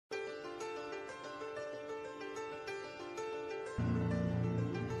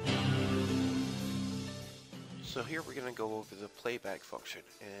So here we're going to go over the playback function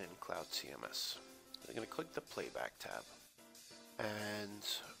in Cloud CMS. I'm going to click the playback tab, and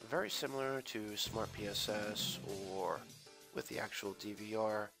very similar to Smart PSS or with the actual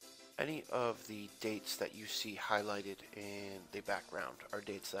DVR, any of the dates that you see highlighted in the background are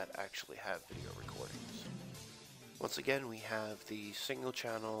dates that actually have video recordings. Once again, we have the single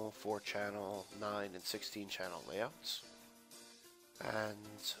channel, 4 channel, 9 and 16 channel layouts.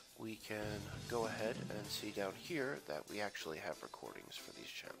 And we can go ahead and see down here that we actually have recordings for these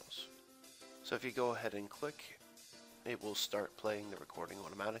channels. So if you go ahead and click, it will start playing the recording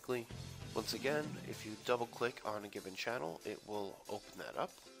automatically. Once again, if you double click on a given channel, it will open that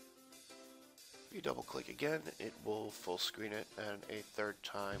up. If you double click again, it will full screen it, and a third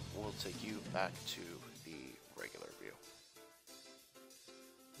time will take you back to the regular view.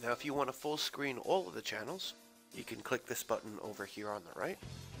 Now if you want to full screen all of the channels, you can click this button over here on the right,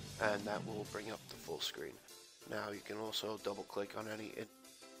 and that will bring up the full screen. Now you can also double click on any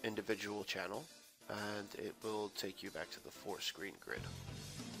individual channel, and it will take you back to the 4-screen grid.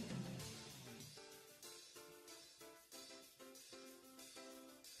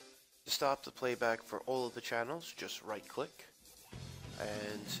 To stop the playback for all of the channels, just right click,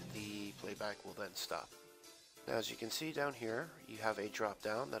 and the playback will then stop. Now, as you can see down here, you have a drop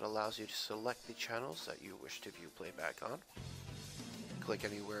down that allows you to select the channels that you wish to view playback on. Click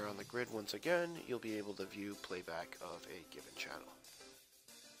anywhere on the grid once again, you'll be able to view playback of a given channel.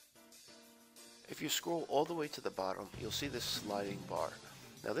 If you scroll all the way to the bottom, you'll see this sliding bar.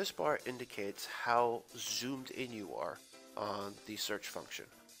 Now this bar indicates how zoomed in you are on the search function.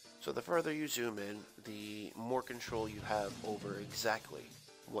 So the further you zoom in, the more control you have over exactly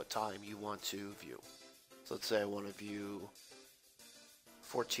what time you want to view. So let's say I want to view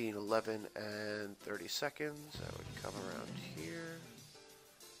 14, 11, and 30 seconds. I would come around here.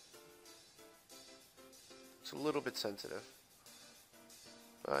 It's a little bit sensitive,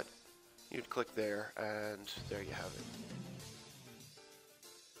 but you'd click there, and there you have it.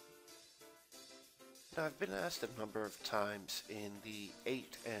 Now I've been asked a number of times in the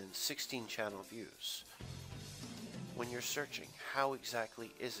 8 and 16 channel views, when you're searching, how exactly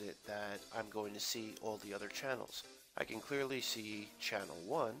is it that I'm going to see all the other channels? I can clearly see channel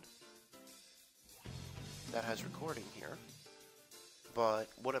 1 that has recording here, but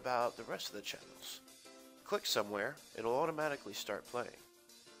what about the rest of the channels? Click somewhere, it'll automatically start playing.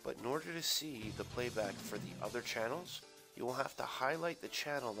 But in order to see the playback for the other channels, you will have to highlight the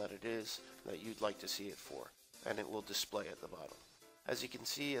channel that it is that you'd like to see it for, and it will display at the bottom. As you can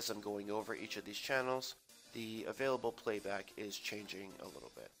see, as I'm going over each of these channels, the available playback is changing a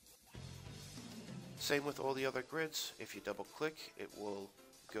little bit. Same with all the other grids. If you double click, it will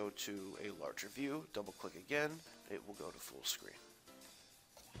go to a larger view. Double click again, it will go to full screen.